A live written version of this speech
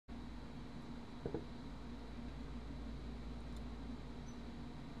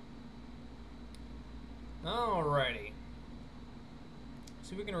Alrighty.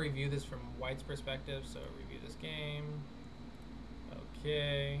 So we're going to review this from White's perspective. So review this game.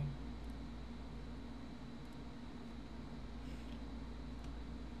 Okay.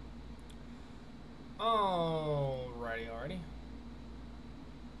 Alrighty.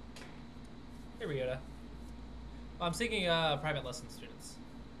 Here we go. I'm seeking private lesson students.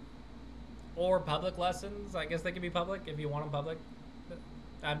 Or public lessons. I guess they can be public if you want them public.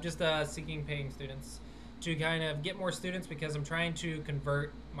 I'm just seeking paying students to kind of get more students because I'm trying to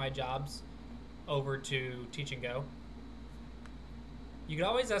convert my jobs over to Teach and Go. You can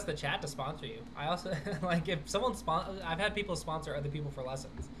always ask the chat to sponsor you. I also like if someone I've had people sponsor other people for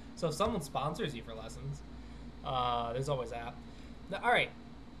lessons. So if someone sponsors you for lessons, there's always that. All right.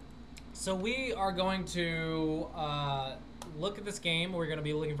 So we are going to look at this game. We're going to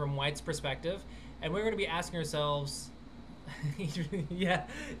be looking from White's perspective, and we're going to be asking ourselves, yeah,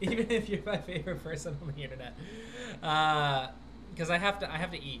 even if you're my favorite person on the internet, because I have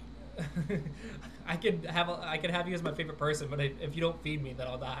to eat. I could have you as my favorite person, but if you don't feed me, then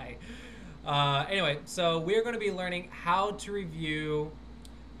I'll die. Anyway, so we're going to be learning how to review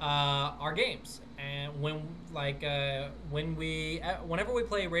our games, and whenever we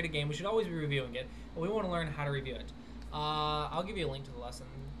play a rated game, we should always be reviewing it. But we want to learn how to review it. I'll give you a link to the lesson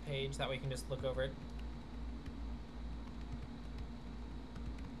page that way you can just look over it.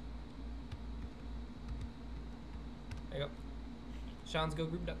 There you go.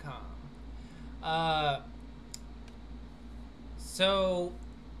 SeansGoGroup.com. So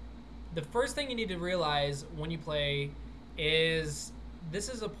the first thing you need to realize when you play is this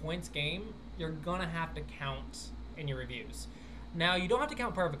is a points game. You're gonna have to count in your reviews. Now you don't have to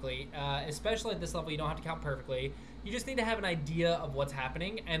count perfectly, especially at this level. You don't have to count perfectly. You just need to have an idea of what's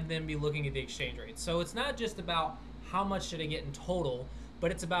happening and then be looking at the exchange rate. So it's not just about how much should I get in total, but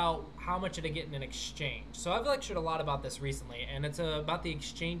it's about how much should I get in an exchange. So I've lectured a lot about this recently, and it's about the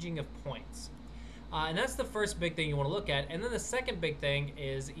exchanging of points. And that's the first big thing you want to look at. And then the second big thing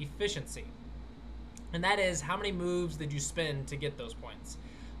is efficiency. And that is how many moves did you spend to get those points?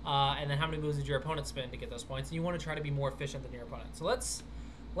 And then how many moves did your opponent spend to get those points? And you want to try to be more efficient than your opponent. So let's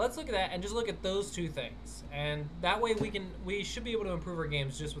look at that and just look at those two things. And that way we should be able to improve our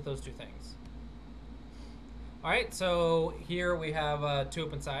games just with those two things. All right, so here we have two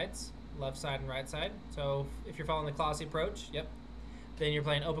open sides, left side and right side. So if you're following the Clossi approach, yep, then you're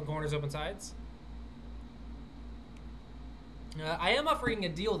playing open corners, open sides. I am offering a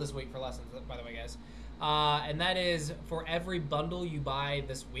deal this week for lessons, by the way, guys. And that is for every bundle you buy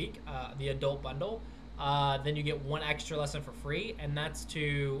this week, the adult bundle, then you get one extra lesson for free, and that's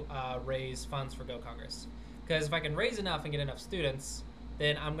to raise funds for Go Congress. Because if I can raise enough and get enough students,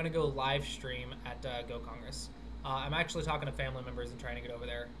 then I'm going to go live stream at Go Congress. I'm actually talking to family members and trying to get over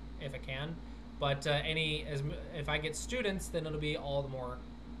there if I can. But if I get students, then it'll be all the more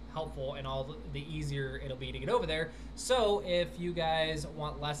helpful and all the easier it'll be to get over there. So if you guys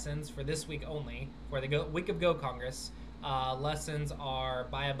want lessons for this week only, for the week of Go Congress, lessons are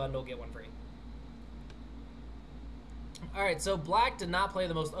buy a bundle, get one free. All right, so black did not play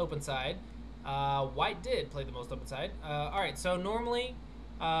the most open side. White did play the most open side. All right, so normally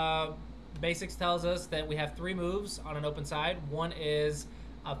basics tells us that we have 3 moves on an open side. One is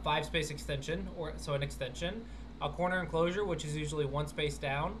a 5-space extension, so an extension, a corner enclosure, which is usually 1 space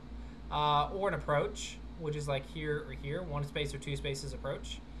down, or an approach, which is like here or here, 1 space or 2 spaces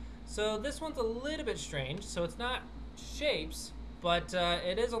approach. So this one's a little bit strange. So it's not shapes, but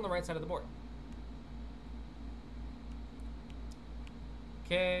it is on the right side of the board.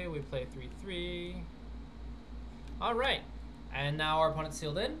 Okay, we play 3-3. All right, and now our opponent's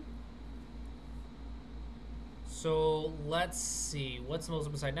sealed in. So let's see, what's the most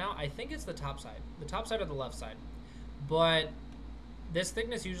open side now? I think it's the top side. The top side or the left side. But this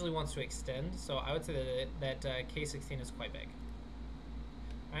thickness usually wants to extend, so I would say that K16 is quite big.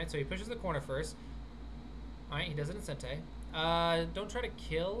 All right, so he pushes the corner first. All right, he does it in Sente. Don't try to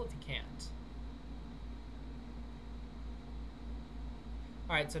kill if you can't.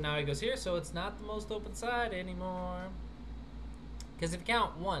 All right, so now he goes here, so it's not the most open side anymore. Because if you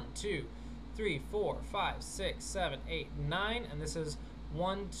count 1, 2, 3, 4, 5, 6, 7, 8, 9, and this is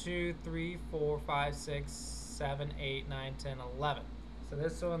 1, 2, 3, 4, 5, 6, 7, 8, 9, 10, 11. So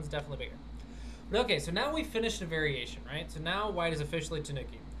this one's definitely bigger. But okay, so now we finished a variation, right? So now white is officially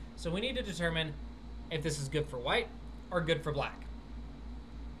Tanuki. So we need to determine if this is good for white or good for black.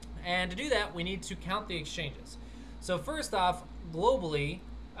 And to do that, we need to count the exchanges. So first off, globally,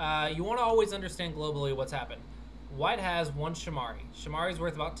 you want to always understand globally what's happened. White has 1 Shamari. Shamari's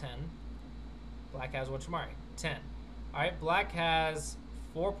worth about 10. Black has 1 Shamari, 10. All right, black has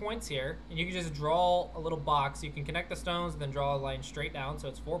 4 points here, and you can just draw a little box. You can connect the stones and then draw a line straight down, so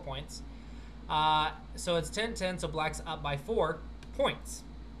it's 4 points. So it's 10-10, so black's up by 4 points.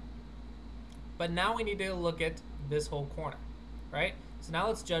 But now we need to look at this whole corner, right? So now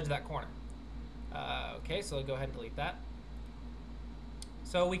let's judge that corner. Okay, so go ahead and delete that.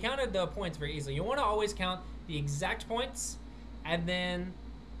 So we counted the points very easily. You want to always count the exact points and then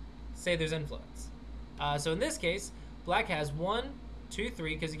say there's influence. So in this case, black has 1, 2,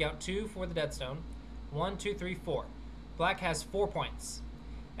 3, because you got 2 for the dead stone. 1, 2, 3, 4. Black has 4 points.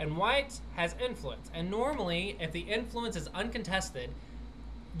 And white has influence. And normally, if the influence is uncontested,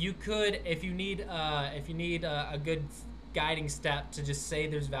 you could, if you need a good guiding step to just say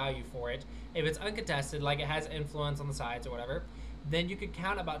there's value for it. If it's uncontested, like it has influence on the sides or whatever, then you could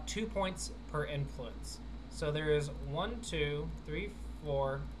count about 2 points per influence. So there is 1, 2, 3,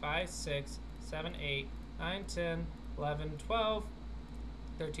 4, 5, 6, 7, 8, 9, 10, 11, 12,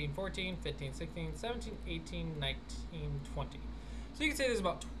 13, 14, 15, 16, 17, 18, 19, 20. So you can say there's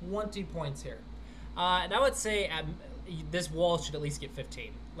about 20 points here. And I would say this wall should at least get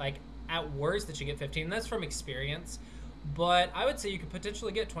 15. Like, at worst, it should get 15. That's from experience. But I would say you could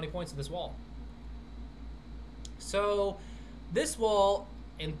potentially get 20 points of this wall. So this wall,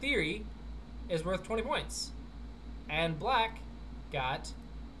 in theory, is worth 20 points. And black got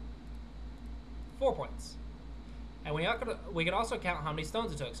 4 points. And we could also count how many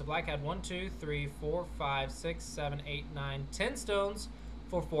stones it took. So black had 1, 2, 3, 4, 5, 6, 7, 8, 9, 10 stones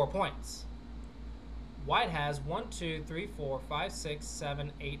for 4 points. White has 1, 2, 3, 4, 5, 6,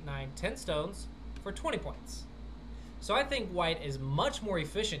 7, 8, 9, 10 stones for 20 points. So I think white is much more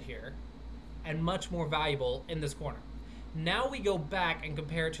efficient here and much more valuable in this corner. Now we go back and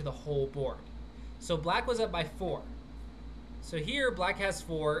compare it to the whole board. So black was up by 4. So here black has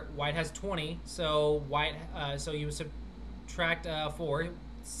 4, white has 20. So so you subtract 4,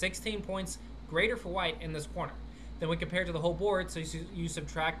 16 points greater for white in this corner. Then we compare it to the whole board. So you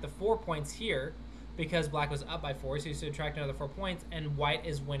subtract the 4 points here because black was up by 4. So you subtract another 4 points, and white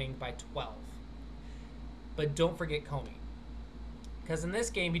is winning by 12. But don't forget Comey, because in this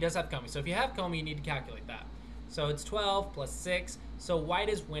game he does have Comey. So if you have Comey, you need to calculate that. So it's 12 plus 6. So white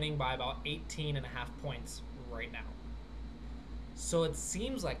is winning by about 18 and a half points right now. So it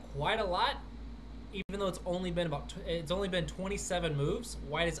seems like quite a lot, even though it's only been 27 moves.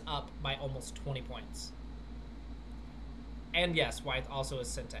 White is up by almost 20 points. And yes, white also is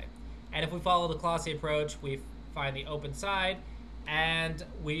Sente. And if we follow the Clossi approach, we find the open side, and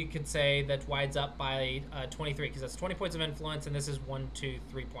we could say that white's up by 23, because that's 20 points of influence, and this is 1, 2,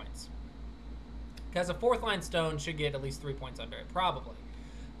 3 points. Because a 4th line stone should get at least 3 points under it, probably.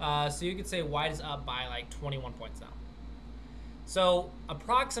 So you could say white is up by like 21 points now. So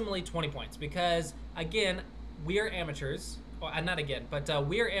approximately 20 points, because again, we are amateurs. Well, not again, but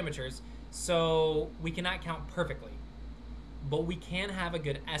we are amateurs, so we cannot count perfectly. But we can have a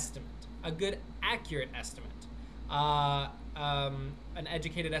good estimate, a good accurate estimate, an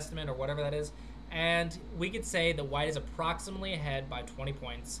educated estimate or whatever that is. And we could say that white is approximately ahead by 20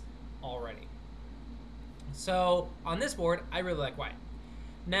 points already. So on this board, I really like white.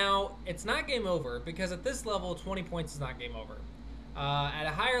 Now, it's not game over, because at this level, 20 points is not game over. At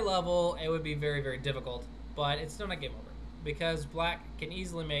a higher level, it would be very, very difficult, but it's still not game over, because black can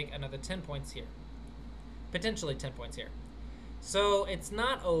easily make another 10 points here. Potentially 10 points here. So it's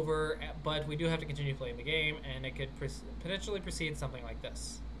not over, but we do have to continue playing the game, and it could potentially proceed something like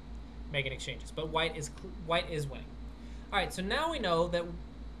this, making exchanges. But white is winning. All right, so now we know that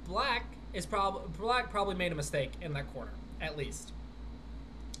black probably made a mistake in that corner, at least.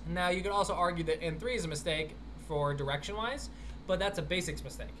 Now you could also argue that N3 is a mistake for direction-wise, but that's a basics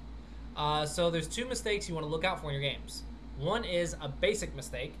mistake. So there's 2 mistakes you want to look out for in your games. One is a basic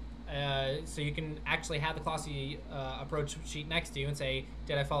mistake. So you can actually have the Clossi approach sheet next to you and say,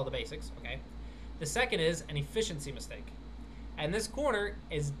 did I follow the basics? Okay. The second is an efficiency mistake. And this corner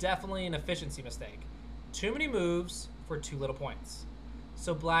is definitely an efficiency mistake. Too many moves for too little points.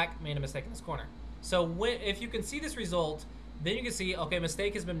 So black made a mistake in this corner. So if you can see this result, then you can see, okay,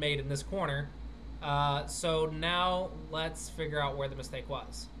 mistake has been made in this corner. So now let's figure out where the mistake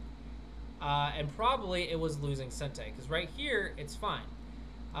was. And probably it was losing Sente, because right here, it's fine.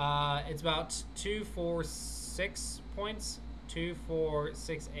 It's about 2, 4, 6 points. 2, 4,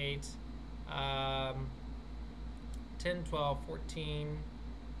 6, 8, 10, 12, 14,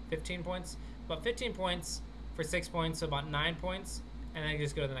 15 points. About 15 points for 6 points, so about 9 points. And then you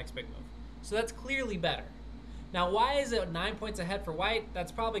just go to the next big move. So that's clearly better. Now, why is it 9 points ahead for white?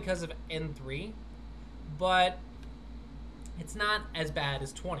 That's probably because of N3. But it's not as bad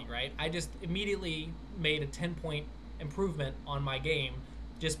as 20, right? I just immediately made a 10-point improvement on my game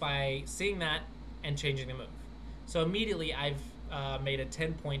just by seeing that and changing the move. So immediately I've made a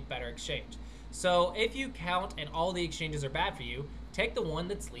 10-point better exchange. So if you count and all the exchanges are bad for you, take the one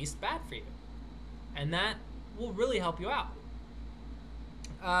that's least bad for you. And that will really help you out.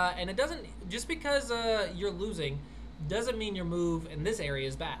 And it doesn't, just because you're losing doesn't mean your move in this area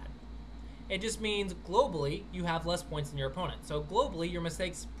is bad. It just means globally you have less points than your opponent. So globally your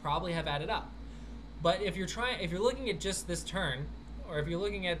mistakes probably have added up. But if you're looking at just this turn, or if you're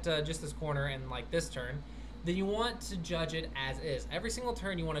looking at just this corner and like this turn, then you want to judge it as is. Every single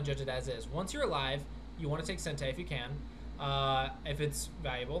turn you want to judge it as is. Once you're alive, you want to take Sente if you can, if it's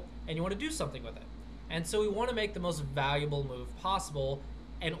valuable, and you want to do something with it. And so we want to make the most valuable move possible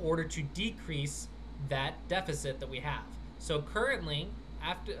in order to decrease that deficit that we have. So currently,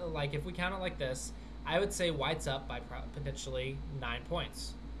 after, like, if we count it like this, I would say white's up by potentially 9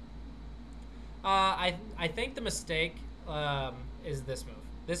 points. I think the mistake is this move.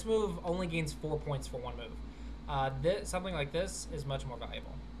 This move only gains 4 points for one move. Something like this is much more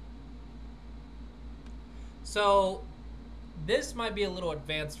valuable. So this might be a little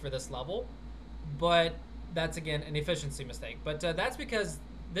advanced for this level, but that's, again, an efficiency mistake. But that's because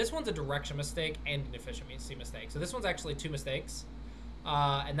this one's a direction mistake and an efficiency mistake. So this one's actually 2 mistakes,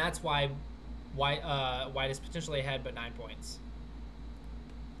 and that's why white is potentially ahead, but 9 points.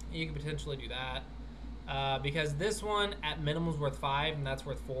 You can potentially do that because this one at minimum is worth 5, and that's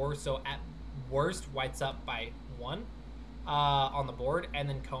worth 4. So at worst, white's up by 1 on the board, and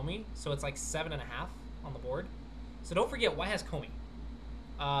then Comey. So it's like 7.5 on the board. So don't forget, white has Comey.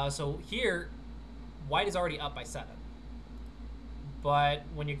 So here, white is already up by 7. But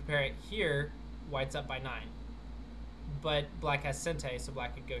when you compare it here, white's up by 9. But black has Sente, so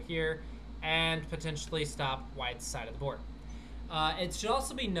black could go here and potentially stop white's side of the board. It should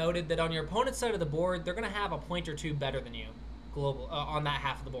also be noted that on your opponent's side of the board, they're going to have a point or 2 better than you on that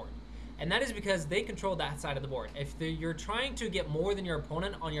half of the board. And that is because they control that side of the board. If you're trying to get more than your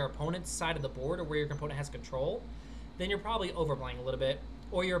opponent on your opponent's side of the board, or where your opponent has control, then you're probably overplaying a little bit,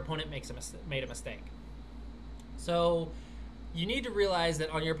 or your opponent made a mistake. So you need to realize that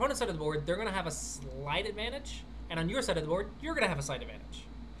on your opponent's side of the board, they're going to have a slight advantage, and on your side of the board, you're going to have a slight advantage.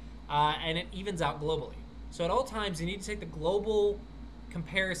 And it evens out globally. So at all times, you need to take the global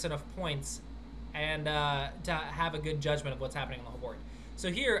comparison of points and to have a good judgment of what's happening on the whole board. So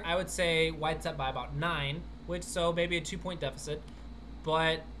here, I would say white's up by about 9, so maybe a 2-point deficit.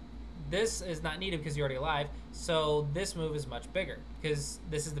 But this is not needed because you're already alive. So this move is much bigger because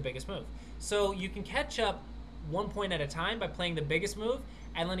this is the biggest move. So you can catch up 1 point at a time by playing the biggest move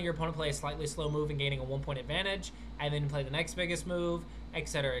and letting your opponent play a slightly slow move and gaining a 1-point advantage, and then play the next biggest move,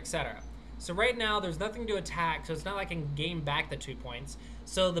 etc., etc. So right now, there's nothing to attack, so it's not like I can gain back the 2 points.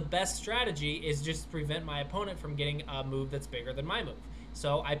 So the best strategy is just to prevent my opponent from getting a move that's bigger than my move.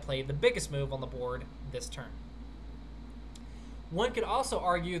 So I played the biggest move on the board this turn. One could also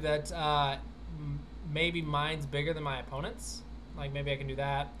argue that maybe mine's bigger than my opponent's. Like maybe I can do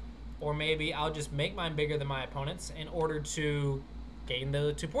that. Or maybe I'll just make mine bigger than my opponent's in order to gain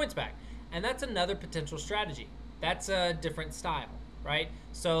the 2 points back. And that's another potential strategy. That's a different style, right?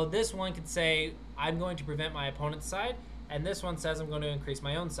 So this one could say, I'm going to prevent my opponent's side, and this one says I'm going to increase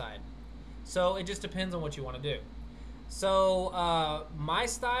my own side. So it just depends on what you want to do. So my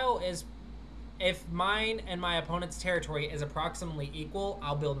style is, if mine and my opponent's territory is approximately equal,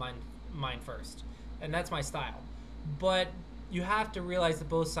 I'll build mine first. And that's my style. But you have to realize that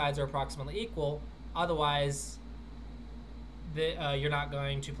both sides are approximately equal, otherwise you're not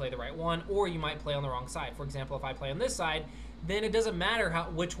going to play the right one, or you might play on the wrong side. For example, if I play on this side, then it doesn't matter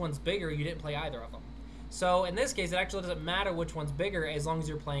which one's bigger, you didn't play either of them. So in this case, it actually doesn't matter which one's bigger as long as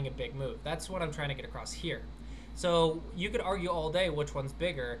you're playing a big move. That's what I'm trying to get across here. So you could argue all day which one's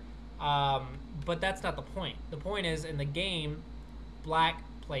bigger, but that's not the point. The point is, in the game, black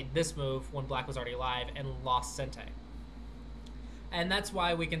played this move when black was already alive and lost Sente. And that's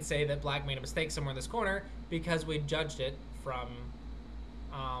why we can say that black made a mistake somewhere in this corner, because we judged it from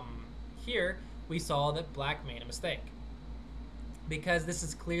here. We saw that black made a mistake because this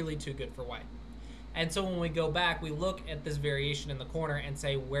is clearly too good for white. And so when we go back, we look at this variation in the corner and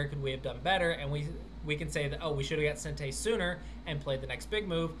say, where could we have done better? And we can say that, oh, we should have got Sente sooner and played the next big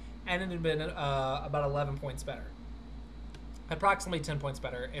move, and it would have been about 11 points better. Approximately 10 points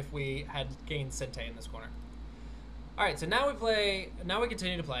better if we had gained Sente in this corner. All right, so now we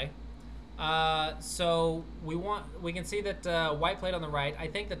continue to play. So we can see that white played on the right. I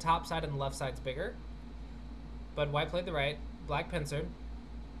think the top side and the left side's bigger, but white played the right. Black pincered.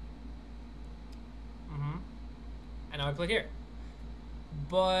 And now I played here.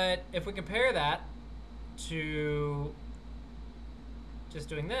 But if we compare that to just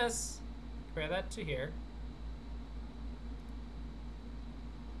doing this, compare that to here,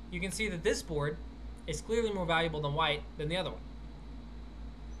 you can see that this board is clearly more valuable than white than the other one.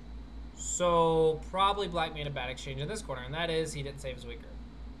 So probably black made a bad exchange in this corner, and that is he didn't save his weaker.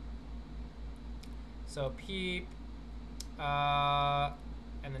 So peep, and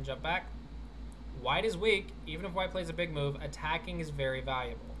then jump back. White is weak. Even if white plays a big move, attacking is very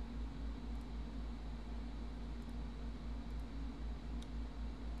valuable.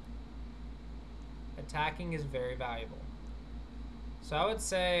 Attacking is very valuable. So I would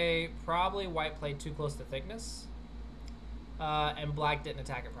say probably white played too close to thickness, and black didn't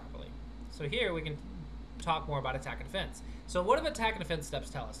attack it properly. So here we can talk more about attack and defense. So what do attack and defense steps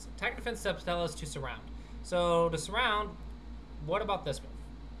tell us? Attack and defense steps tell us to surround. So to surround, what about this move?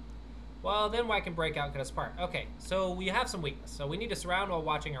 Well, then white can break out and cut us apart. Okay, so we have some weakness. So we need to surround while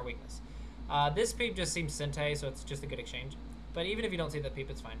watching our weakness. This peep just seems sente, so it's just a good exchange. But even if you don't see that peep,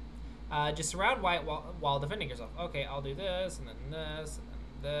 it's fine. Just surround white while defending yourself. Okay, I'll do this, and then this, and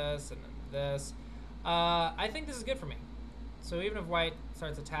then this, and then this. I think this is good for me. So even if white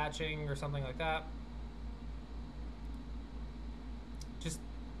starts attaching or something like that, just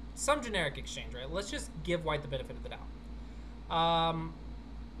some generic exchange, right? Let's just give white the benefit of the doubt.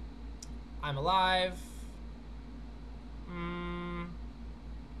 I'm alive.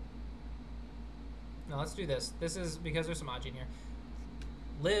 No, let's do this. This is because there's some Aji in here.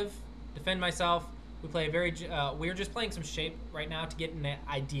 Live, defend myself. We play a very, we're just playing some shape right now to get an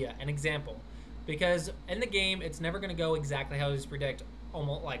idea, an example. Because in the game, it's never going to go exactly how we predict,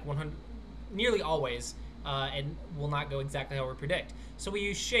 almost like 100, nearly always, and will not go exactly how we predict. So we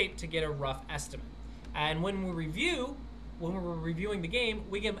use shape to get a rough estimate. And when we're reviewing the game,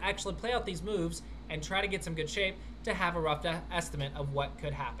 we can actually play out these moves and try to get some good shape to have a rough estimate of what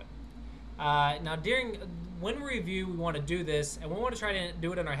could happen. Now, when we review, we want to do this, and we want to try to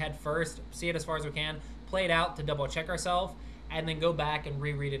do it in our head first, see it as far as we can, play it out to double check ourselves, and then go back and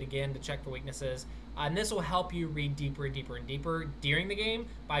reread it again to check for weaknesses. And this will help you read deeper and deeper and deeper during the game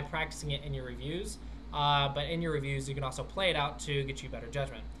by practicing it in your reviews. But in your reviews, you can also play it out to get you better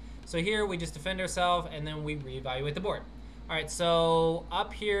judgment. So here, we just defend ourselves, and then we reevaluate the board. All right, so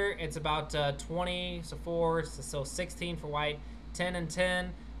up here, it's about 20, so 4, so 16 for white, 10 and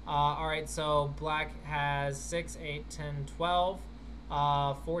 10. All right, so black has 6, 8, 10, 12,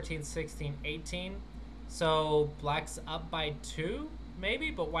 14, 16, 18. So black's up by 2,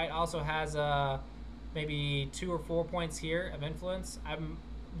 maybe, but white also has maybe 2 or 4 points here of influence. I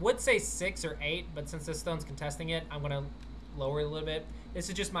would say 6 or 8, but since this stone's contesting it, I'm going to lower it a little bit. This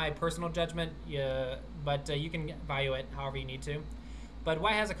is just my personal judgment, but you can value it however you need to. But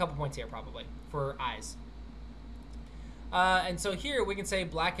white has a couple points here, probably, for eyes. And so here we can say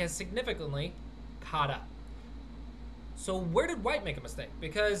black has significantly caught up. So where did white make a mistake?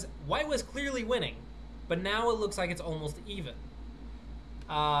 Because white was clearly winning, but now it looks like it's almost even.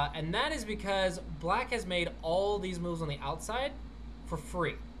 And that is because black has made all these moves on the outside for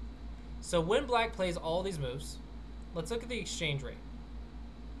free. So when black plays all these moves, let's look at the exchange rate.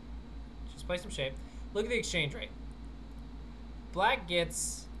 Just play some shape. Look at the exchange rate. Black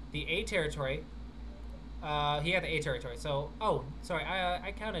gets the A territory. He had the A territory. So, oh, sorry,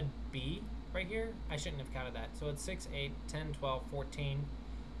 I counted B right here. I shouldn't have counted that. So it's 6, 8, 10, 12, 14.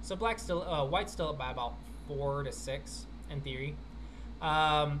 So black's still, white's still up by about 4 to 6 in theory.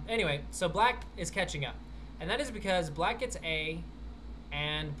 Anyway, so black is catching up. And that is because black gets A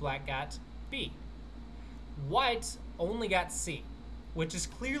and black got B. White only got C, which is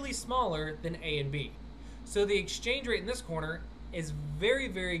clearly smaller than A and B. So the exchange rate in this corner is very,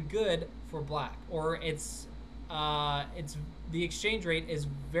 very good for black, or the exchange rate is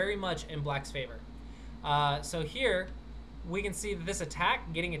very much in black's favor. So here we can see that this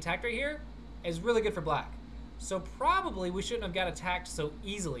attack, getting attacked right here, is really good for black. So probably we shouldn't have got attacked so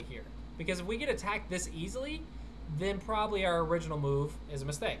easily here, because if we get attacked this easily, then probably our original move is a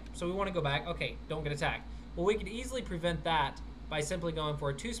mistake. So we want to go back, okay, don't get attacked. Well, we could easily prevent that by simply going for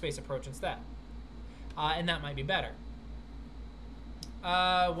a 2-space approach instead. And that might be better.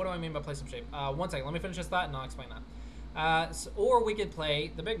 What do I mean by play some shape? One second, let me finish this thought and I'll explain that. Or we could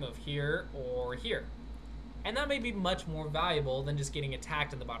play the big move here or here. And that may be much more valuable than just getting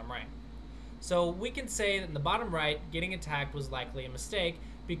attacked in the bottom right. So we can say that in the bottom right, getting attacked was likely a mistake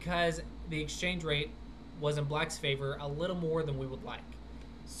because the exchange rate was in black's favor a little more than we would like.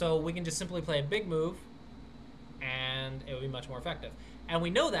 So we can just simply play a big move and it would be much more effective. And we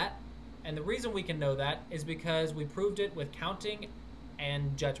know that, and the reason we can know that is because we proved it with counting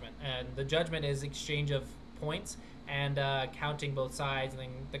and judgment. And the judgment is exchange of points and counting both sides and then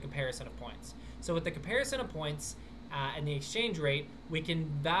the comparison of points. So with the comparison of points and the exchange rate, we can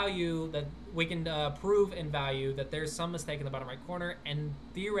prove and value that there's some mistake in the bottom right corner, and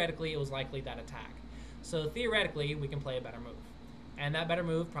theoretically it was likely that attack. So theoretically we can play a better move, and that better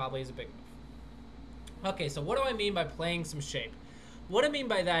move probably is a big move. Okay, so what do I mean by playing some shape? What I mean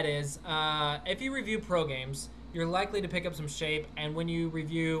by that is, if you review pro games, you're likely to pick up some shape, and when you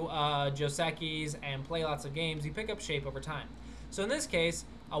review Joseki's and play lots of games, you pick up shape over time. So in this case,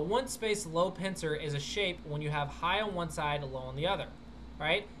 a one-space low pincer is a shape when you have high on one side, low on the other,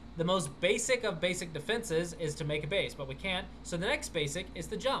 right? The most basic of basic defenses is to make a base, but we can't. So the next basic is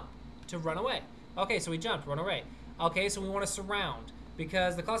to jump, to run away. Okay, so we jumped, run away. Okay, so we want to surround,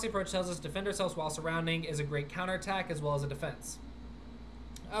 because the Clossi approach tells us defend ourselves while surrounding is a great counterattack as well as a defense.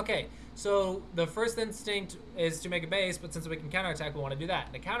 Okay, so the first instinct is to make a base, but since we can counterattack, we want to do that.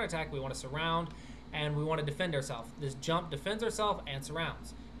 In the counterattack, we want to surround, and we want to defend ourselves. This jump defends ourselves and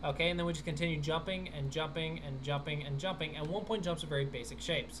surrounds. Okay, and then we just continue jumping and jumping and jumping and jumping, and one-point jumps are very basic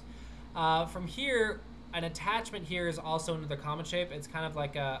shapes. From here, an attachment here is also another common shape. It's kind of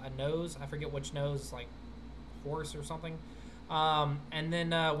like a nose. I forget which nose, like horse or something. And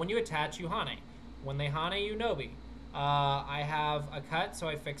then when you attach, you hane. When they hane, you nobi. I have a cut, so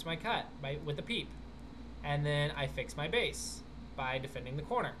I fix my cut with a peep. And then I fix my base by defending the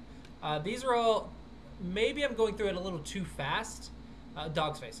corner. These are all, maybe I'm going through it a little too fast.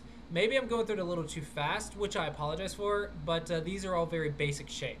 Dog's face. Maybe I'm going through it a little too fast, which I apologize for, but these are all very basic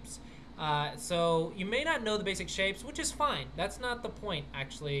shapes. So you may not know the basic shapes, which is fine. That's not the point,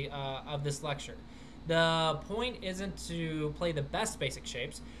 actually, of this lecture. The point isn't to play the best basic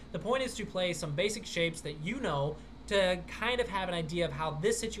shapes. The point is to play some basic shapes that you know to kind of have an idea of how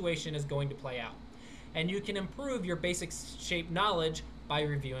this situation is going to play out. And you can improve your basic shape knowledge by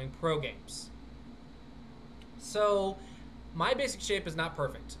reviewing pro games. So my basic shape is not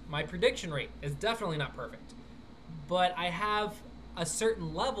perfect. My prediction rate is definitely not perfect. But I have a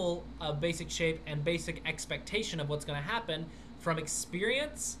certain level of basic shape and basic expectation of what's going to happen from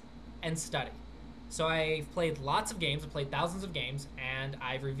experience and study. So I've played lots of games, I've played thousands of games, and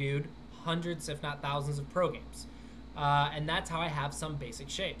I've reviewed hundreds, if not thousands, of pro games. And that's how I have some basic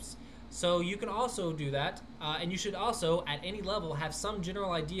shapes. So you can also do that, and you should also, at any level, have some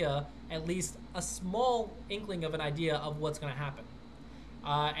general idea, at least a small inkling of an idea of what's going to happen.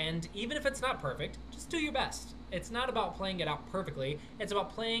 And even if it's not perfect, just do your best. It's not about playing it out perfectly. It's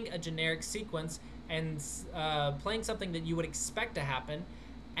about playing a generic sequence and playing something that you would expect to happen,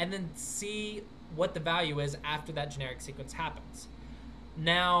 and then see what the value is after that generic sequence happens.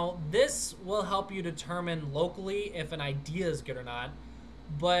 Now, this will help you determine locally if an idea is good or not,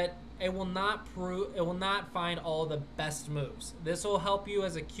 but it will not find all the best moves. This will help you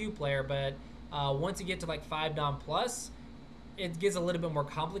as a Q player, but once you get to like 5 Dom plus, it gets a little bit more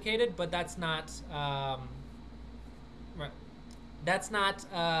complicated, but that's not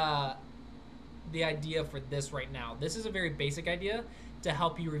the idea for this right now. This is a very basic idea to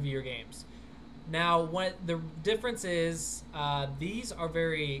help you review your games. Now, what the difference is, these are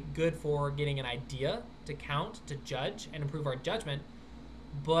very good for getting an idea, to count, to judge, and improve our judgment.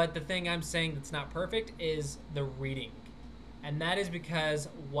 But the thing I'm saying that's not perfect is the reading. And that is because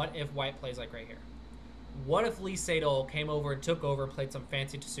what if white plays like right here? What if Lee Sedol came over and took over and played some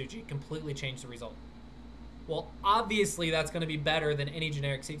fancy Tsuji, completely changed the result? Well, obviously that's going to be better than any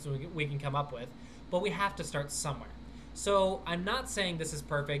generic sequence we can come up with, but we have to start somewhere. So I'm not saying this is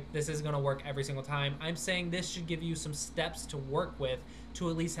perfect, this is going to work every single time. I'm saying this should give you some steps to work with to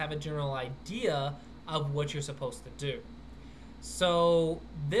at least have a general idea of what you're supposed to do. So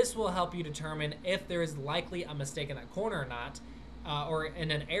this will help you determine if there is likely a mistake in that corner or not, or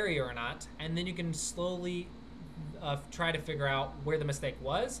in an area or not, and then you can slowly try to figure out where the mistake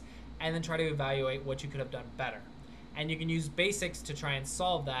was, and then try to evaluate what you could have done better. And you can use basics to try and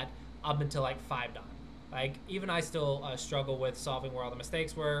solve that up until like 5 Dom. Like, even I still struggle with solving where all the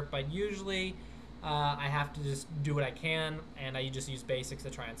mistakes were, but usually I have to just do what I can, and I just use basics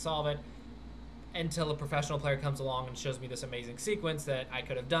to try and solve it until a professional player comes along and shows me this amazing sequence that I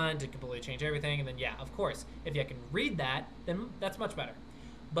could have done to completely change everything. And then, yeah, of course, if I can read that, then that's much better.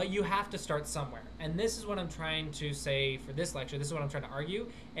 But you have to start somewhere. And this is what I'm trying to say for this lecture. This is what I'm trying to argue,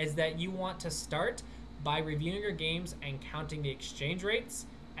 is that you want to start by reviewing your games and counting the exchange rates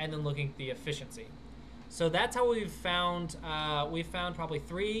and then looking at the efficiency. So that's how we've found probably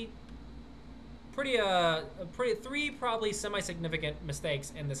three probably semi-significant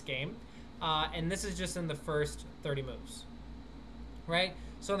mistakes in this game. And this is just in the first 30 moves, right?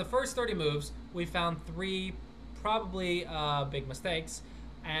 So in the first 30 moves, we found 3 probably big mistakes,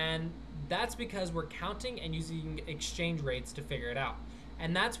 and that's because we're counting and using exchange rates to figure it out.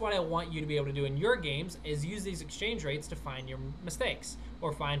 And that's what I want you to be able to do in your games, is use these exchange rates to find your mistakes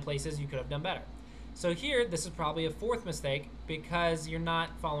or find places you could have done better. So here, this is probably a fourth mistake because you're not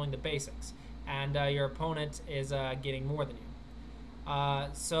following the basics, and your opponent is getting more than you.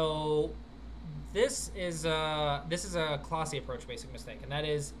 So this is a Clossi approach basic mistake, and that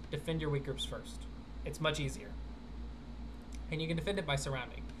is defend your weak groups first. It's much easier, and you can defend it by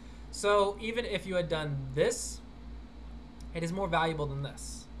surrounding. So even if you had done this, it is more valuable than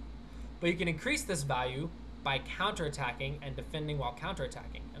this. But you can increase this value by counterattacking and defending while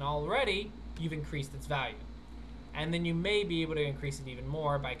counterattacking. And already, you've increased its value. And then you may be able to increase it even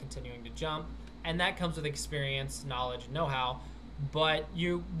more by continuing to jump. And that comes with experience, knowledge, know-how. But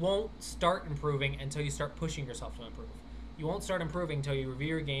you won't start improving until you start pushing yourself to improve. You won't start improving until you review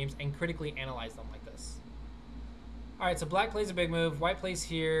your games and critically analyze them like this. All right, so black plays a big move. White plays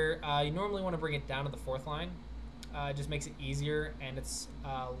here. You normally want to bring it down to the fourth line. It just makes it easier, and it's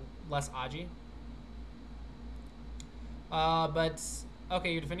less odgy. But,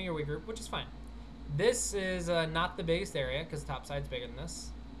 okay, you're defending your weak group, which is fine. This is not the biggest area, because the top side's bigger than this.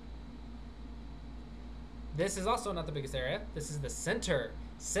 This is also not the biggest area. This is the center.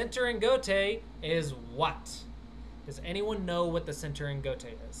 Center and gote is what? Does anyone know what the center and gote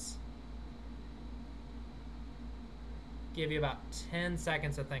is? Give you about 10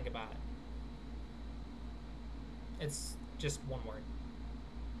 seconds to think about it. It's just one word.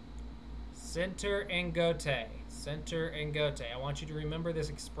 Center and gote. Center and gote. I want you to remember this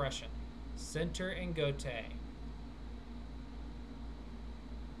expression. Center and gote.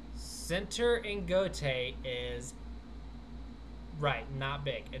 Center and gote is, right, not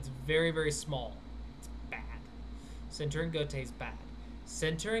big. It's very, very small. It's bad. Center and gote is bad.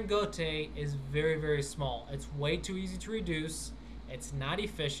 Center and gote is very, very small. It's way too easy to reduce. It's not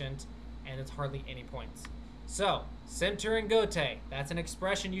efficient, and it's hardly any points. So, center and gote, that's an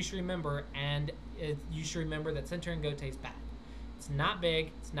expression you should remember, and you should remember that center and gote is bad. It's not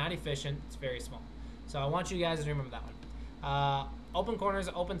big, it's not efficient, it's very small. So I want you guys to remember that one. Open corners,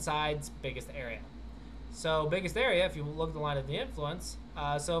 open sides, biggest area. So biggest area, if you look at the line of the influence,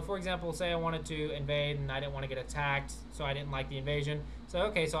 so for example, say I wanted to invade and I didn't want to get attacked, so I didn't like the invasion. So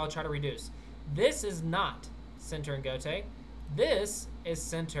okay, so I'll try to reduce. This is not center and gote. This is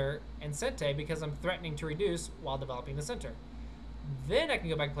center and sente because I'm threatening to reduce while developing the center. Then I can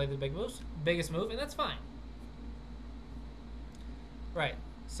go back and play the biggest move, and that's fine. Right,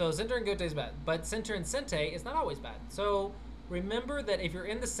 so center and gote is bad, but center and sente is not always bad. So remember that if you're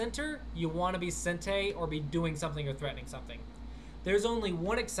in the center, you want to be sente or be doing something or threatening something. There's only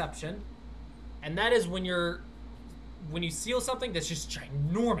one exception, and that is when you seal something that's just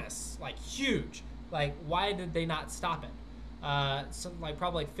ginormous, like huge. Like, why did they not stop it? So like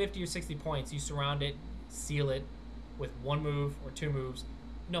probably like 50 or 60 points, you surround it, seal it with one move or two moves.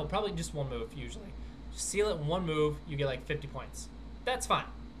 No, probably just one move usually. Seal it in one move, you get like 50 points. That's fine.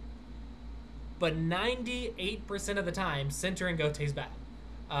 But 98% of the time, center and gote is bad,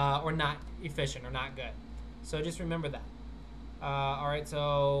 or not efficient, or not good. So just remember that. All right,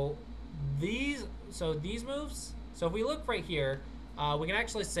 so these moves. So if we look right here, we can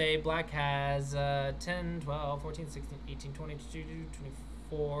actually say black has 10, 12, 14, 16, 18, 20, 22,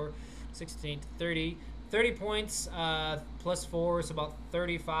 24, 16, 30. 30 points plus 4 is about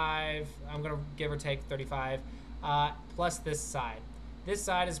 35. I'm going to give or take 35. Plus this side. This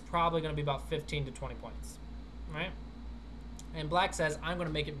side is probably going to be about 15 to 20 points. Right? And black says, I'm going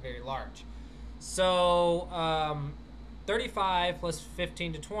to make it very large. So 35 plus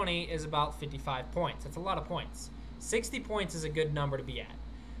 15 to 20 is about 55 points. That's a lot of points. 60 points is a good number to be at.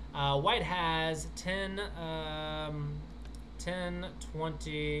 White has 10,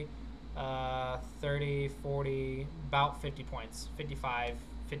 20, 30, 40, about 50 points. 55,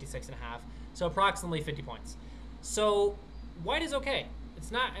 56 and a half. So approximately 50 points. So white is okay.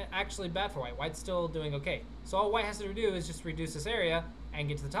 It's not actually bad for white. White's still doing okay. So all white has to do is just reduce this area and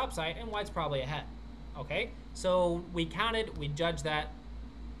get to the top side, and white's probably ahead. Okay? So we counted, we judged that.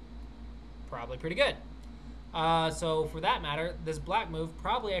 Probably pretty good. So for that matter, this black move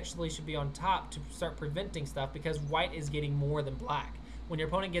probably actually should be on top to start preventing stuff because white is getting more than black. When your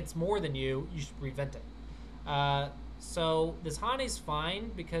opponent gets more than you should prevent it. So this Hane's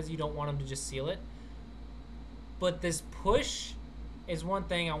fine because you don't want him to just seal it. But this push is one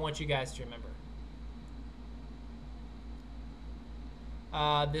thing I want you guys to remember.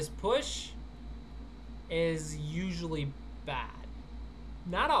 This push is usually bad.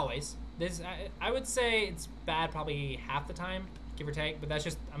 Not always. This I would say it's bad probably half the time, give or take, but that's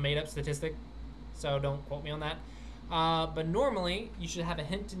just a made-up statistic, so don't quote me on that. But normally, you should have a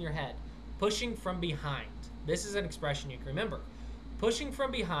hint in your head. Pushing from behind. This is an expression you can remember. Pushing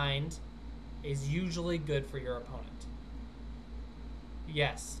from behind is usually good for your opponent.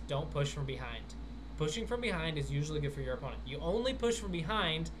 Yes, don't push from behind. Pushing from behind is usually good for your opponent. You only push from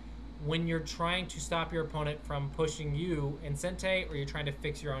behind when you're trying to stop your opponent from pushing you in Sente, or you're trying to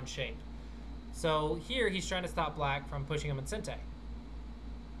fix your own shape. So here he's trying to stop black from pushing him in Sente.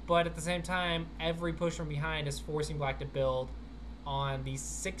 But at the same time, every push from behind is forcing black to build on the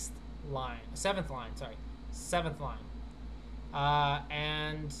seventh line.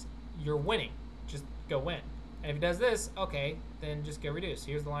 And you're winning. Just go win. And if he does this, okay, then just go reduce.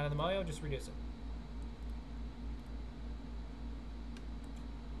 Here's the line of the Moyo, just reduce it.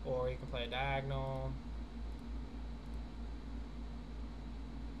 Or you can play a diagonal.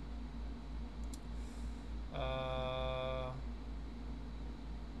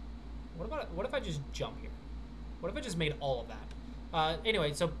 What if I just jump here? What if I just made all of that?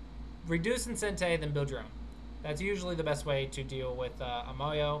 Anyway, so reduce in Sente, then build your own. That's usually the best way to deal with a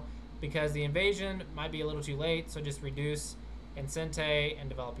Moyo, because the invasion might be a little too late, so just reduce in Sente and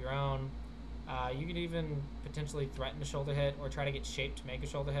develop your own. You could even potentially threaten a shoulder hit or try to get shaped to make a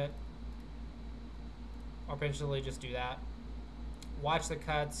shoulder hit. Or potentially just do that. Watch the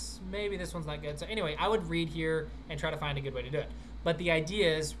cuts. Maybe this one's not good. So anyway, I would read here and try to find a good way to do it. But the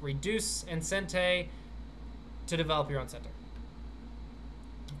idea is reduce in Sente to develop your own center.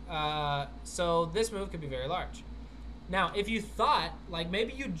 So this move could be very large. Now, if you thought, like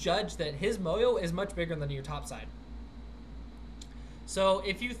maybe you judged that his Moyo is much bigger than your top side. So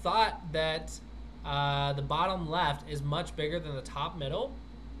if you thought that the bottom left is much bigger than the top middle,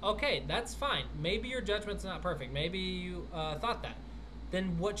 okay, that's fine. Maybe your judgment's not perfect. Maybe you thought that.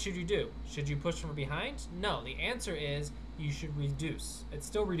 Then what should you do? Should you push from behind? No, the answer is you should reduce. It's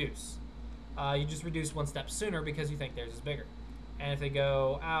still reduce. You just reduce one step sooner because you think theirs is bigger. And if they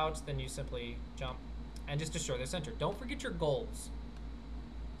go out, then you simply jump and just destroy their center. Don't forget your goals.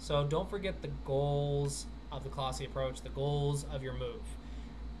 So don't forget the goals of the Clossi approach, the goals of your move.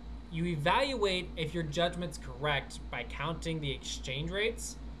 You evaluate if your judgment's correct by counting the exchange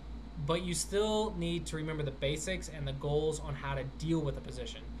rates, but you still need to remember the basics and the goals on how to deal with the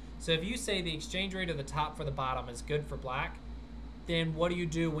position. So if you say the exchange rate of the top for the bottom is good for black, then what do you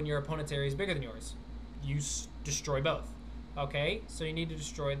do when your opponent's area is bigger than yours? You destroy both. Okay, so you need to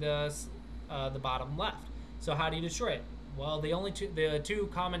destroy the bottom left. So how do you destroy it? Well, the two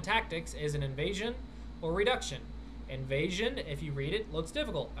common tactics is an invasion or reduction. Invasion, if you read it, looks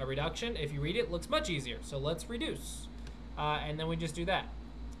difficult. A reduction, if you read it, looks much easier. So let's reduce. And then we just do that.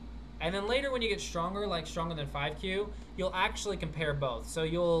 And then later when you get stronger, like stronger than 5Q, you'll actually compare both. So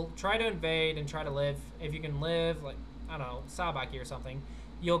you'll try to invade and try to live. If you can live, like, I don't know, Sabaki or something,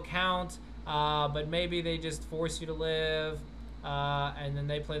 you'll count, but maybe they just force you to live, and then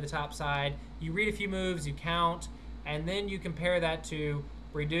they play the top side. You read a few moves, you count, and then you compare that to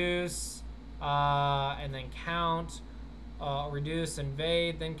reduce, and then count, reduce,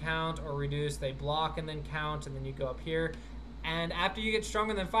 invade, then count, or reduce, they block, and then count, and then you go up here. And after you get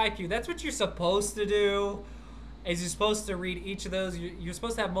stronger than 5Q, that's what you're supposed to do, is you're supposed to read each of those. You're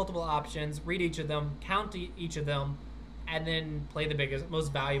supposed to have multiple options, read each of them, count each of them, and then play the biggest,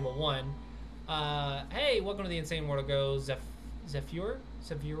 most valuable one. Hey, welcome to the Insane World of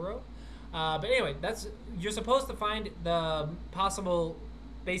Zephyro. But anyway, you're supposed to find the possible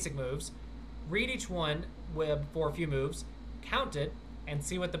basic moves, read each one for a few moves, count it, and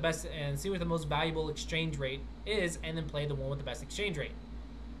see what the most valuable exchange rate is, and then play the one with the best exchange rate.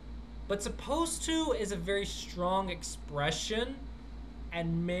 But supposed to is a very strong expression,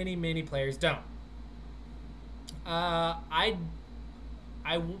 and many players don't. I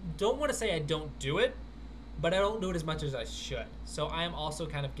don't want to say I don't do it, but I don't do it as much as I should. So I am also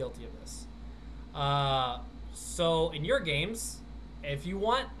kind of guilty of this. So in your games, if you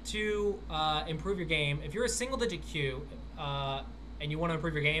want to improve your game, if you're a single-digit Q and you want to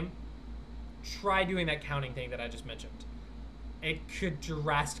improve your game, try doing that counting thing that I just mentioned. It could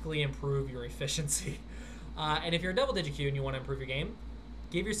drastically improve your efficiency. And if you're a double-digit Q and you want to improve your game,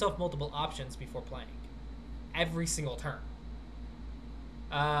 give yourself multiple options before playing. Every single turn.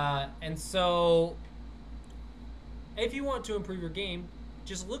 And so, if you want to improve your game,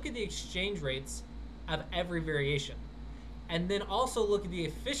 just look at the exchange rates of every variation. And then also look at the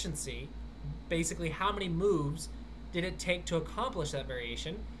efficiency, basically how many moves did it take to accomplish that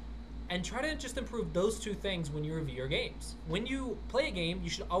variation, and try to just improve those two things when you review your games. When you play a game, you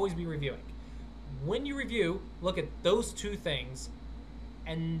should always be reviewing. When you review, look at those two things,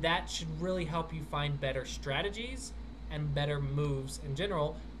 and that should really help you find better strategies and better moves in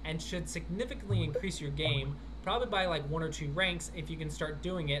general, and should significantly increase your game, probably by like 1 or 2 ranks if you can start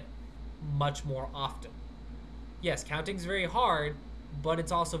doing it much more often. Yes, counting is very hard, but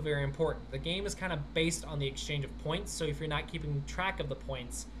it's also very important. The game is kind of based on the exchange of points, so if you're not keeping track of the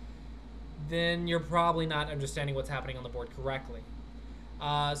points, then you're probably not understanding what's happening on the board correctly.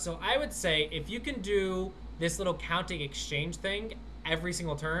 So I would say if you can do this little counting exchange thing every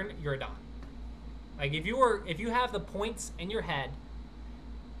single turn, you're a don. Like if you have the points in your head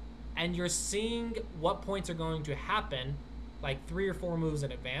and you're seeing what points are going to happen like 3 or 4 moves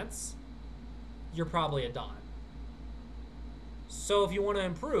in advance, you're probably a don. So if you want to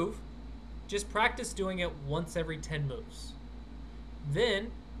improve, just practice doing it once every 10 moves.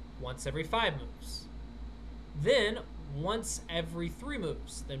 Then once every 5 moves. Then once every 3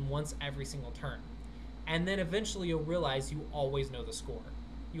 moves. Then once every single turn. And then eventually you'll realize you always know the score.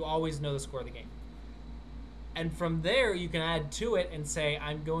 You always know the score of the game. And from there you can add to it and say,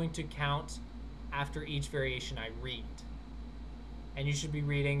 I'm going to count after each variation I read. And you should be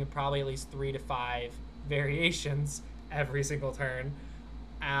reading probably at least 3 to 5 variations every single turn,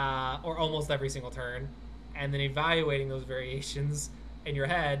 or almost every single turn, and then evaluating those variations in your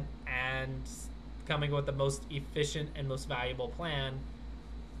head and coming up with the most efficient and most valuable plan.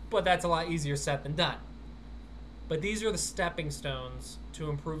 But that's a lot easier said than done. But these are the stepping stones to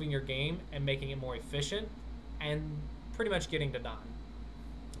improving your game and making it more efficient and pretty much getting to done.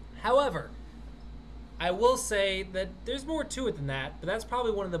 However, I will say that there's more to it than that, but that's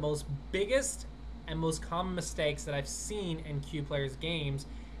probably one of the most biggest and most common mistakes that I've seen in Q players' games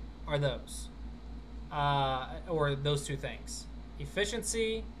are those. Or those two things.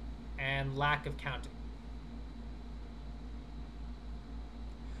 Efficiency and lack of counting.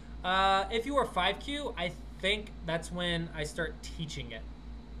 If you are 5Q, I think that's when I start teaching it.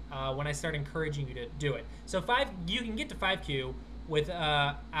 When I start encouraging you to do it. So you can get to 5Q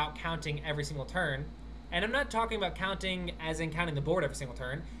without counting every single turn. And I'm not talking about counting as in counting the board every single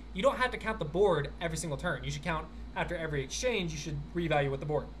turn. You don't have to count the board every single turn. You should count after every exchange. You should reevaluate the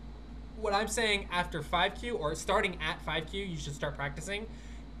board. What I'm saying after 5Q or starting at 5Q, you should start practicing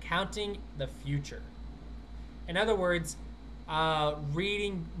counting the future. In other words,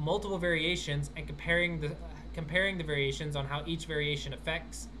 reading multiple variations and comparing the variations on how each variation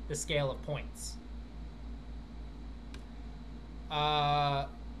affects the scale of points.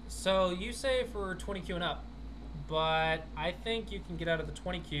 So you say for 20Q and up, but I think you can get out of the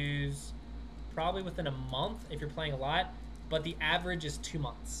 20Qs probably within a month if you're playing a lot, but the average is 2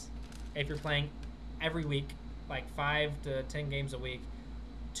 months. If you're playing every week, like 5 to 10 games a week,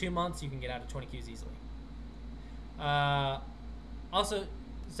 2 months you can get out of 20Qs easily. Also,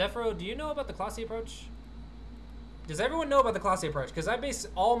 Zephyro, do you know about the Clossi approach? Does everyone know about the Clossi approach? Because I base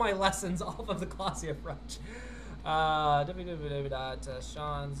all my lessons off of the Clossi approach.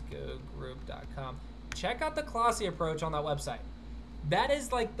 www.seansgogroup.com. Check out the Clossi approach on that website. That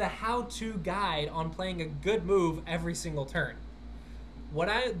is like the how-to guide on playing a good move every single turn.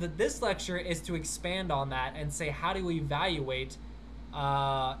 This lecture is to expand on that and say how do we evaluate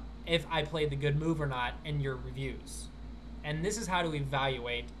if I played the good move or not in your reviews. And this is how to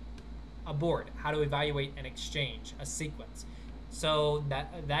evaluate a board, how to evaluate an exchange, a sequence. So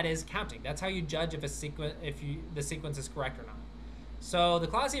that is counting. That's how you judge if the sequence is correct or not. So the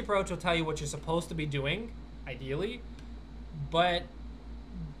Clossi approach will tell you what you're supposed to be doing, ideally, but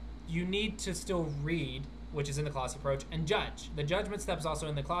you need to still read, which is in the Clossi approach, and judge. The judgment step is also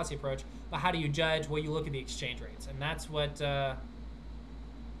in the Clossi approach, but how do you judge? Well, you look at the exchange rates, and that's what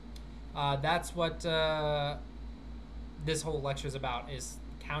this whole lecture is about, is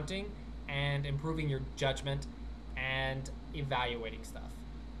counting and improving your judgment and evaluating stuff.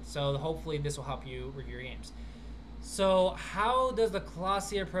 So hopefully this will help you review your games. So how does the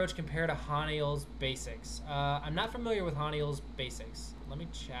Clossi approach compare to Haniel's basics? I'm not familiar with Haniel's basics. Let me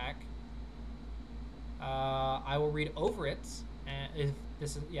check. I will read over it. And if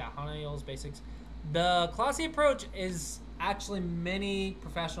this is, yeah, Haniel's basics. The Clossi approach is actually many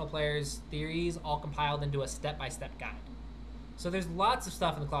professional players' theories all compiled into a step-by-step guide. So there's lots of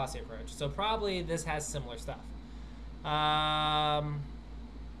stuff in the Clossi approach. So probably this has similar stuff.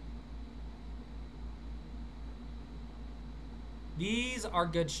 These are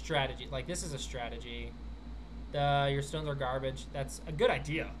good strategy. Like this is a strategy. Your stones are garbage. That's a good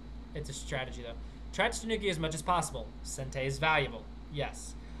idea. It's a strategy though. Try to Tanuki as much as possible. Sente is valuable.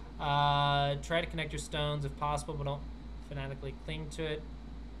 Yes. Try to connect your stones if possible, but don't fanatically cling to it.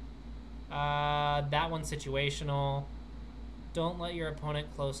 That one's situational. Don't let your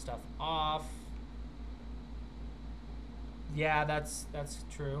opponent close stuff off. Yeah, that's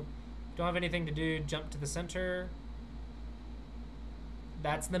true. Don't have anything to do, jump to the center.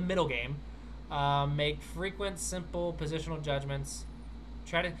 That's the middle game. Make frequent, simple positional judgments.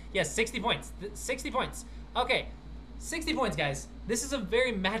 Try to, yes, 60 points. 60 points. Okay, 60 points, guys. This is a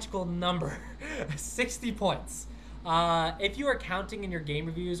very magical number. 60 points. If you are counting in your game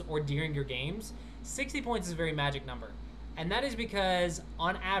reviews or during your games, 60 points is a very magic number. And that is because,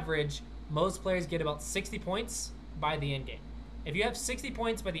 on average, most players get about 60 points by the end game. If you have 60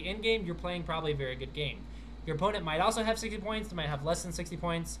 points by the end game, you're playing probably a very good game. Your opponent might also have 60 points. They might have less than 60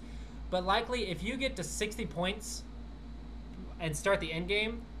 points. But likely, if you get to 60 points and start the end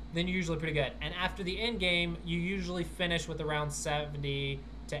game, then you're usually pretty good. And after the end game, you usually finish with around 70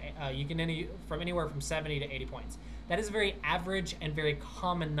 to, you can from anywhere from 70 to 80 points. That is a very average and very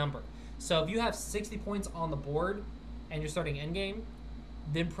common number. So if you have 60 points on the board and you're starting end game,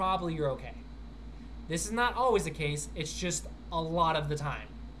 then probably you're okay. This is not always the case. It's just a lot of the time.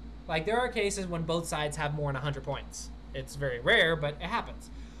 Like, there are cases when both sides have more than 100 points. It's very rare, but it happens.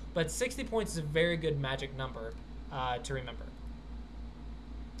 But 60 points is a very good magic number to remember.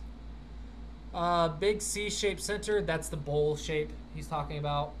 Big C-shaped center, that's the bowl shape he's talking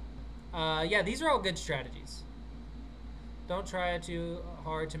about. Yeah, these are all good strategies. Don't try too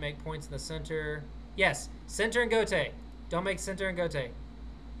hard to make points in the center. Yes, center and gote. Don't make center and gote.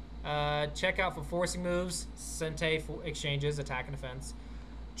 Check out for forcing moves, sente exchanges, attack and defense.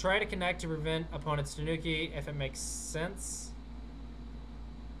 Try to connect to prevent opponent's tanuki if it makes sense.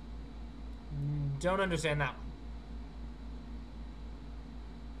 Don't understand that one.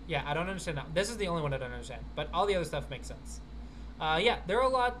 Yeah, I don't understand that. This is the only one I don't understand, but all the other stuff makes sense. Yeah, there are a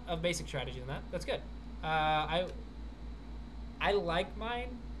lot of basic strategies in that. That's good. I like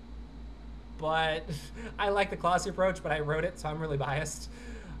mine, but I like the Clossi approach, but I wrote it, so I'm really biased.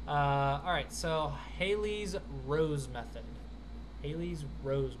 All right, so Haley's Rose method. Haley's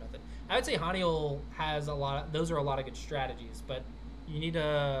Rose method. I would say Haniel has a lot of, those are a lot of good strategies, but you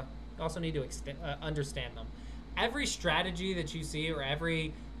also need to understand them. Every strategy that you see or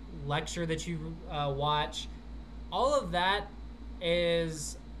every lecture that you watch, all of that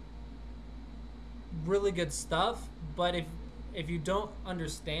is really good stuff, but if you don't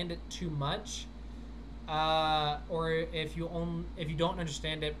understand it too much, or if you don't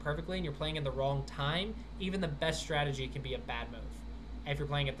understand it perfectly and you're playing in the wrong time, even the best strategy can be a bad move if you're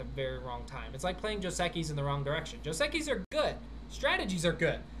playing at the very wrong time. It's like playing Josekis in the wrong direction. Josekis are good. Strategies are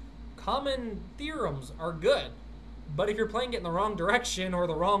good. Common theorems are good. But if you're playing it in the wrong direction or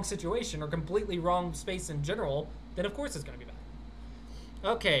the wrong situation or completely wrong space in general, then of course it's going to be bad.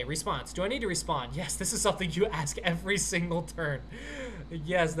 Okay, response. Do I need to respond? Yes, this is something you ask every single turn.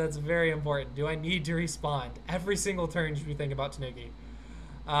 Yes, that's very important. Do I need to respond? Every single turn you should be thinking about Tanuki.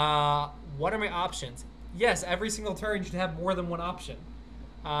 What are my options? Yes, every single turn you should have more than one option.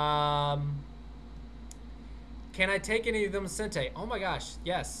 Can I take any of them Sente? Oh my gosh,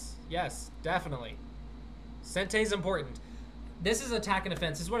 yes, definitely. Sente is important. This is attack and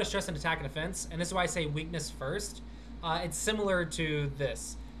defense. This is what I stress in attack and defense, and this is why I say weakness first. It's similar to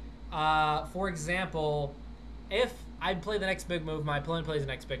this. For example, if I play the next big move, my opponent plays the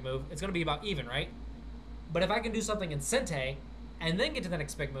next big move, it's going to be about even, right? But if I can do something in Sente and then get to the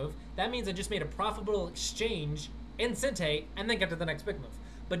next big move, that means I just made a profitable exchange in Sente and then get to the next big move.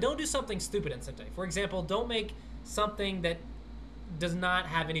 But don't do something stupid in Sente. For example, don't make something that does not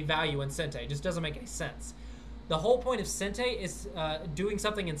have any value in Sente. It just doesn't make any sense. The whole point of Sente is doing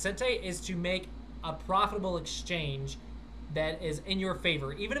something in Sente is to make a profitable exchange that is in your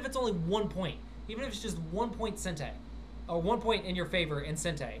favor, even if it's only 1 point. Even if it's just 1 point Sente, or 1 point in your favor in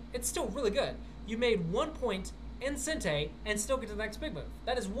Sente, it's still really good. You made 1 point in Sente and still get to the next big move.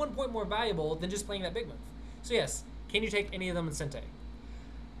 That is 1 point more valuable than just playing that big move. So yes, can you take any of them in Sente?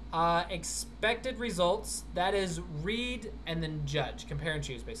 Expected results, that is read and then judge, compare and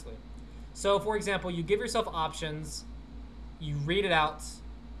choose basically. So for example, you give yourself options, you read it out,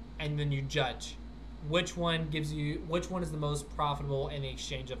 and then you judge which one is the most profitable in the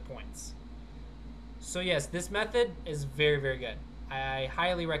exchange of points. So yes, this method is very, very good. I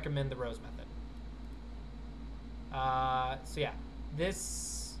highly recommend the Rose method. So yeah,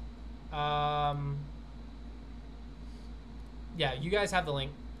 this, yeah, you guys have the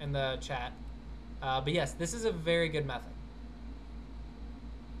link in the chat. But yes, this is a very good method.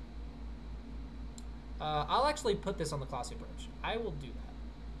 I'll actually put this on the Clossi approach. I will do that.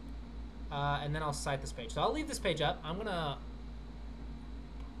 And then I'll cite this page. So I'll leave this page up. I'm gonna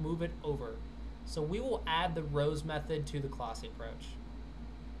move it over. So we will add the Rose method to the Clossi approach.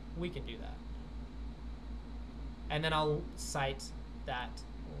 We can do that. And then I'll cite that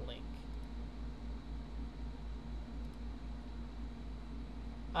link.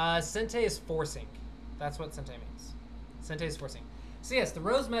 Sente is forcing. That's what Sente means. Sente is forcing. So yes, the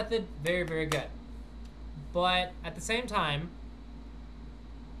Rose method, very, very good. But at the same time,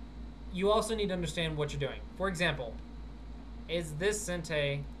 you also need to understand what you're doing. For example, Is this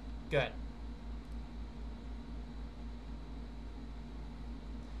Sente good?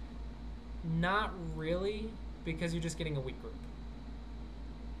 Not really, because you're just getting a weak group.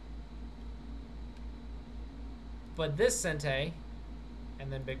 But this Sente,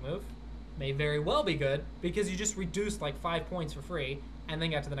 and then big move, may very well be good because you just reduced like 5 points for free and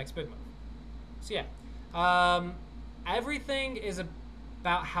then got to the next big move. So yeah, everything is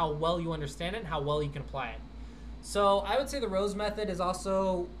about how well you understand it and how well you can apply it. So I would say the Rose method is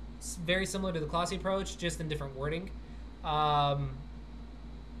also very similar to the Clossi approach, just in different wording. I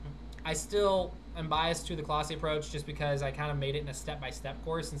still am biased to the Clossi approach just because I kind of made it in a step-by-step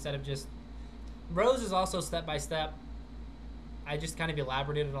course instead of just... Rose is also step-by-step. I just kind of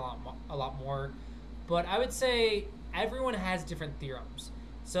elaborated it a lot more. But I would say everyone has different theorems.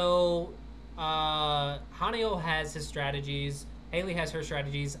 So Haneo has his strategies. Haley has her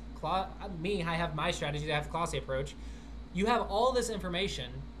strategies. I have my strategies. I have the Clossi approach. You have all this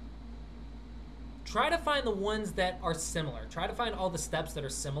information. Try to find the ones that are similar. Try to find all the steps that are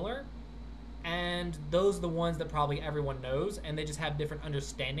similar. And those are the ones that probably everyone knows. And they just have different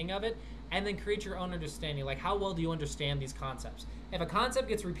understanding of it. And then create your own understanding. Like, how well do you understand these concepts? If a concept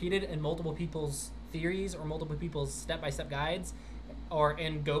gets repeated in multiple people's theories or multiple people's step-by-step guides or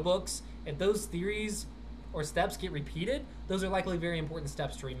in Go books, if those theories or steps get repeated, those are likely very important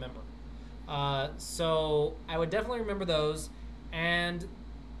steps to remember. So I would definitely remember those. And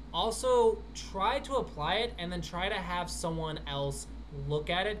also try to apply it and then try to have someone else look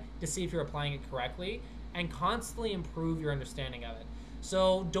at it to see if you're applying it correctly and constantly improve your understanding of it.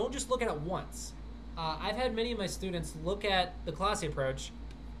 So don't just look at it once. I've had many of my students look at the Clossi approach.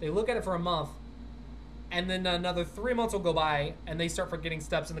 They look at it for a month, and then another 3 months will go by, and they start forgetting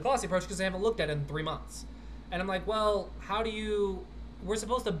steps in the Clossi approach because they haven't looked at it in 3 months. And I'm like, well, how do you... We're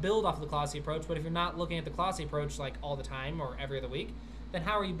supposed to build off of the Clossi approach, but if you're not looking at the Clossi approach like all the time or every other week, then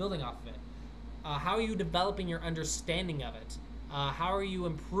how are you building off of it? How are you developing your understanding of it? How are you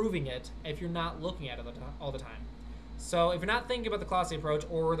improving it if you're not looking at it all the time? So if you're not thinking about the Clossi approach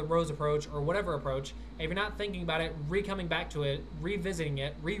or the Rose approach or whatever approach, if you're not thinking about it, coming back to it, revisiting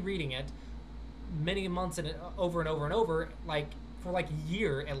it, rereading it, many months and over and over and over, like for like a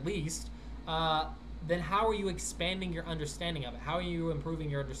year at least, then how are you expanding your understanding of it? How are you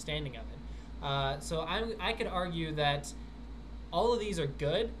improving your understanding of it? So I could argue that all of these are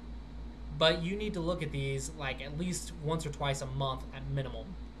good, but you need to look at these like at least once or twice a month at minimum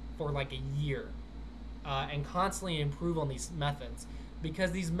for like a year. And constantly improve on these methods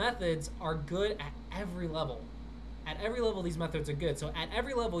because these methods are good at every level. At every level, these methods are good. So at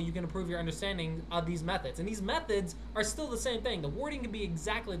every level, you can improve your understanding of these methods. And these methods are still the same thing. The wording can be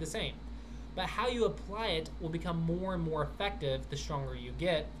exactly the same. But how you apply it will become more and more effective the stronger you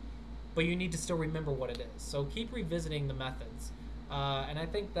get. But you need to still remember what it is. So keep revisiting the methods. And I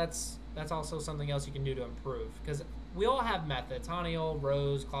think that's also something else you can do to improve. Because we all have methods. Haneo,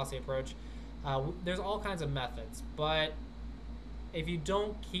 Rose, Clossi approach. There's all kinds of methods, but if you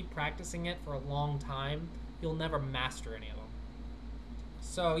don't keep practicing it for a long time, you'll never master any of them.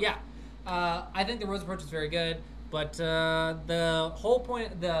 So yeah, I think the Rose approach is very good, but the whole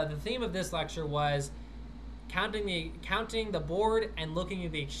point, the theme of this lecture was counting the board and looking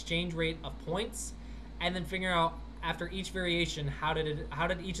at the exchange rate of points, and then figuring out after each variation how did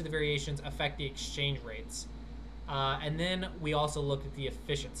each of the variations affect the exchange rates, and then we also looked at the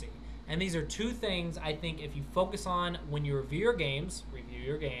efficiency. And these are two things I think if you focus on when you review your games,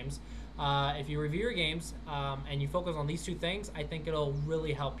 if you review your games and you focus on these two things, I think it'll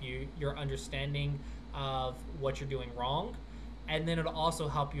really help your understanding of what you're doing wrong. And then it'll also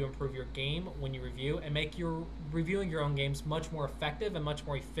help you improve your game when you review and make your reviewing your own games much more effective and much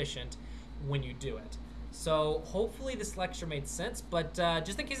more efficient when you do it. So hopefully this lecture made sense, but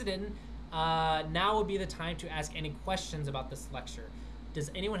just in case it didn't, now would be the time to ask any questions about this lecture. Does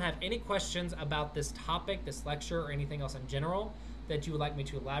anyone have any questions about this topic, this lecture, or anything else in general that you would like me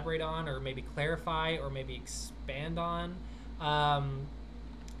to elaborate on or maybe clarify or maybe expand on,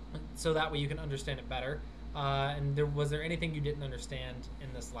 so that way you can understand it better? And was there anything you didn't understand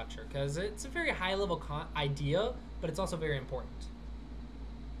in this lecture? Because it's a very high-level idea, but it's also very important.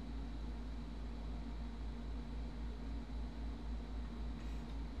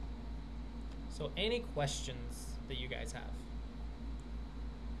 So any questions that you guys have?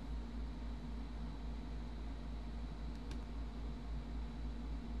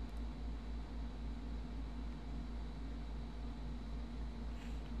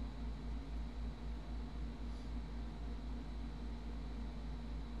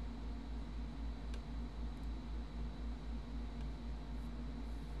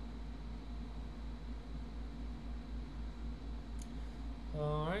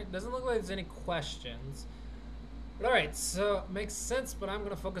 Alright, doesn't look like there's any questions. But alright, so makes sense, but I'm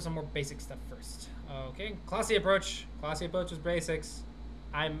going to focus on more basic stuff first. Okay, Clossi approach. Clossi approach is basics.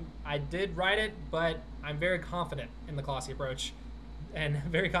 I did write it, but I'm very confident in the Clossi approach. And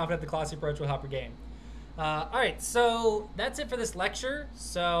very confident the Clossi approach will help your game. Alright, so that's it for this lecture.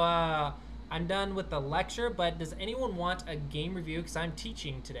 So I'm done with the lecture, but does anyone want a game review? Because I'm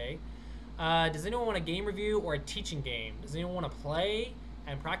teaching today. Does anyone want a game review or a teaching game? Does anyone want to play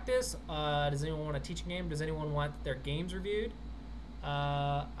and practice? Does anyone want a teaching game? Does anyone want their games reviewed?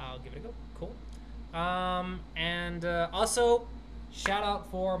 I'll give it a go. Cool. And also, shout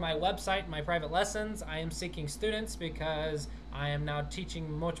out for my website, my private lessons. I am seeking students because I am now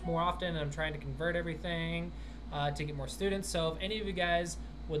teaching much more often and I'm trying to convert everything to get more students. So if any of you guys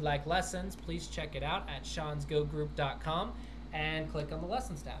would like lessons, please check it out at seansgogroup.com and click on the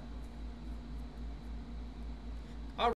lessons tab.